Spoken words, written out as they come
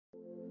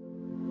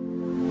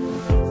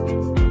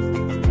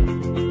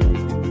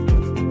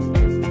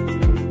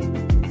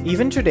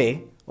Even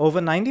today,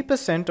 over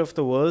 90% of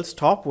the world's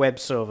top web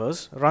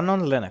servers run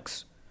on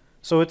Linux.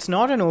 So it's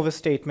not an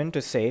overstatement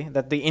to say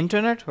that the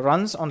internet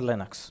runs on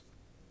Linux.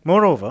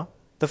 Moreover,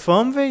 the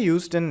firmware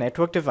used in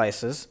network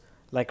devices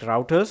like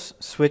routers,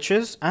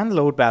 switches, and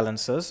load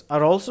balancers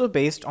are also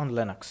based on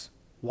Linux.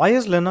 Why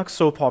is Linux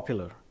so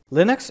popular?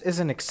 Linux is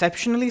an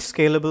exceptionally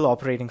scalable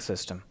operating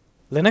system.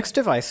 Linux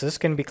devices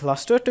can be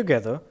clustered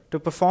together to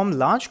perform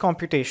large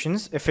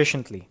computations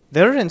efficiently.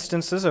 There are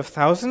instances of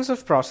thousands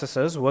of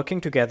processors working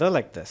together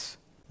like this.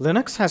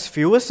 Linux has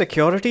fewer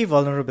security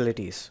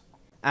vulnerabilities.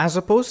 As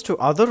opposed to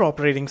other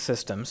operating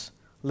systems,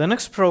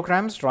 Linux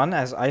programs run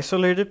as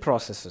isolated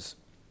processes,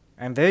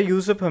 and their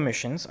user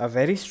permissions are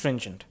very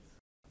stringent.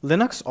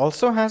 Linux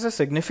also has a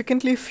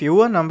significantly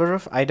fewer number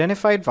of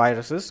identified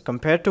viruses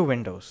compared to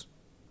Windows.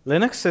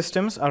 Linux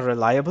systems are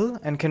reliable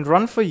and can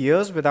run for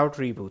years without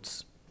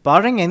reboots.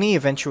 Barring any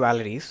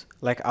eventualities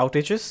like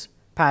outages,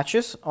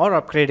 patches, or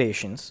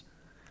upgradations,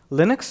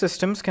 Linux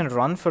systems can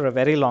run for a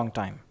very long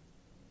time.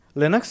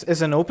 Linux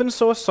is an open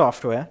source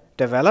software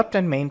developed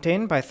and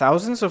maintained by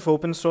thousands of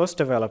open source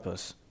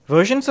developers.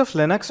 Versions of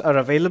Linux are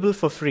available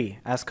for free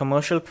as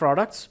commercial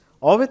products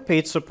or with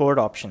paid support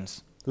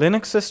options.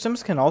 Linux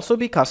systems can also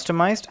be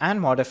customized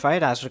and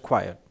modified as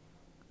required.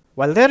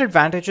 While their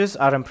advantages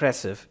are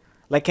impressive,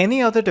 like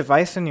any other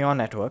device in your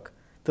network,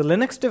 the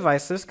Linux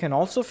devices can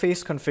also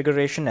face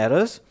configuration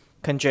errors,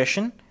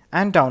 congestion,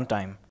 and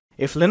downtime.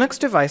 If Linux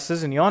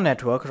devices in your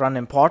network run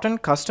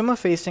important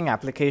customer-facing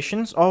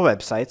applications or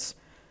websites,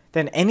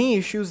 then any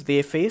issues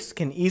they face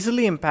can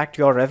easily impact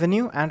your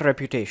revenue and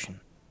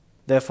reputation.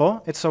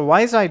 Therefore, it's a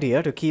wise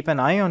idea to keep an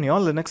eye on your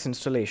Linux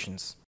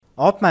installations.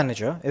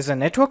 OpManager is a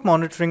network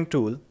monitoring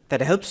tool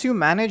that helps you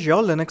manage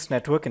your Linux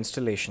network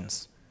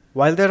installations.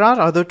 While there are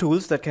other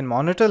tools that can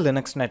monitor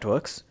Linux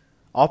networks,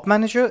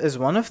 OpManager is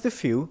one of the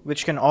few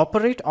which can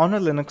operate on a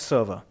Linux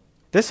server.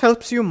 This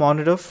helps you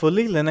monitor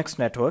fully Linux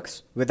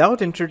networks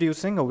without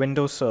introducing a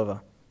Windows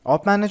server.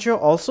 OpManager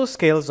also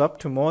scales up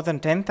to more than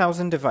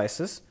 10,000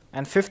 devices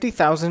and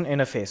 50,000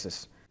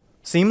 interfaces,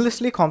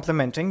 seamlessly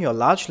complementing your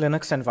large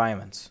Linux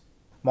environments.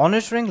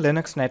 Monitoring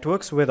Linux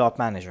networks with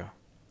OpManager.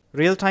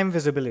 Real-time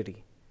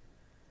visibility.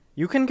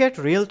 You can get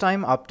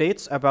real-time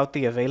updates about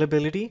the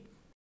availability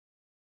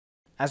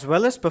as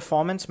well as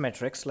performance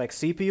metrics like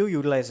CPU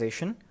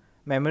utilization,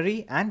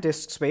 memory, and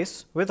disk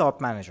space with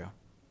OpManager.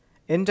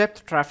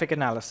 In-depth traffic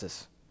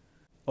analysis.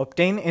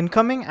 Obtain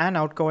incoming and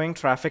outgoing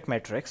traffic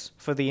metrics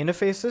for the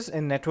interfaces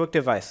in network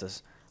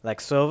devices like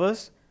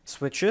servers,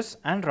 switches,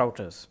 and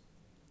routers.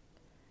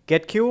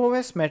 Get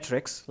QoS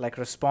metrics like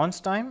response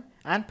time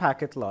and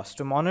packet loss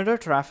to monitor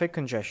traffic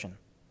congestion.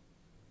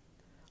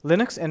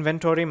 Linux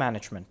inventory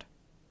management.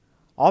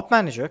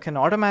 OpManager can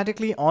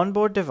automatically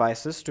onboard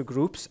devices to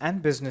groups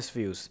and business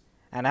views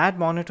and add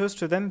monitors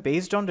to them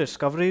based on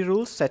discovery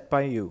rules set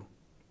by you.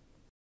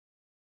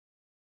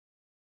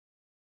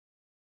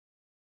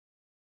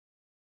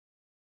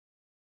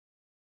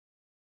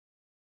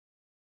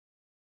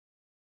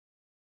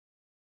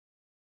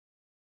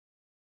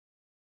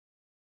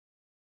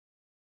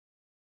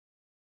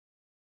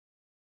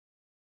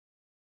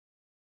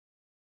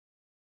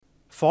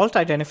 Fault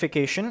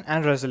identification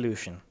and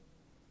resolution.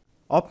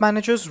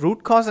 OpManager's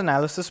root cause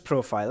analysis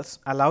profiles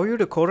allow you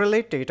to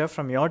correlate data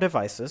from your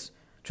devices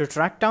to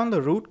track down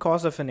the root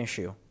cause of an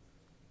issue.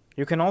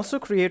 You can also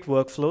create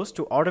workflows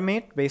to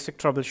automate basic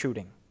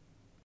troubleshooting.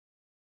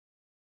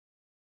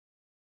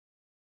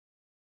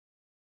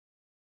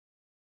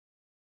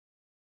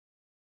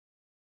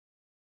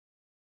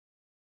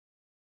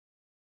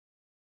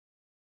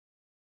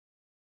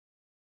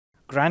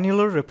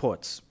 Granular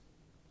reports.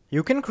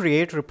 You can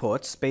create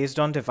reports based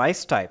on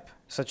device type,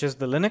 such as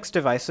the Linux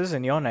devices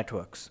in your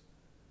networks.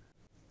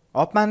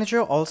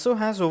 OpManager also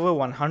has over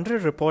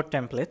 100 report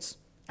templates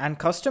and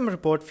custom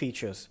report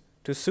features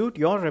to suit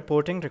your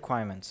reporting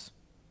requirements.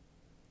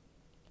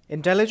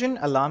 Intelligent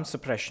alarm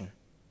suppression.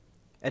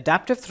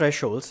 Adaptive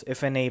thresholds,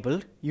 if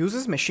enabled,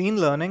 uses machine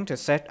learning to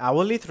set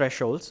hourly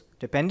thresholds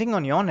depending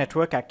on your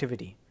network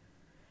activity.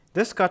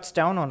 This cuts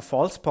down on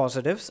false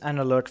positives and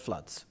alert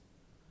floods.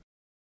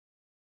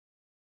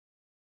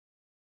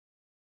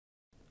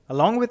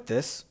 Along with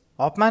this,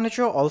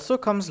 OpManager also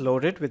comes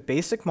loaded with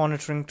basic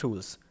monitoring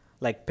tools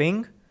like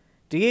ping,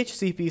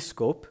 DHCP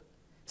scope,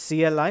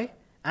 CLI,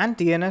 and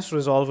DNS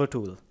resolver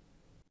tool.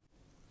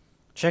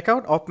 Check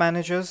out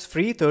OpManager's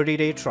free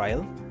 30-day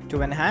trial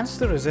to enhance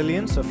the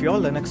resilience of your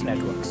Linux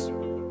networks.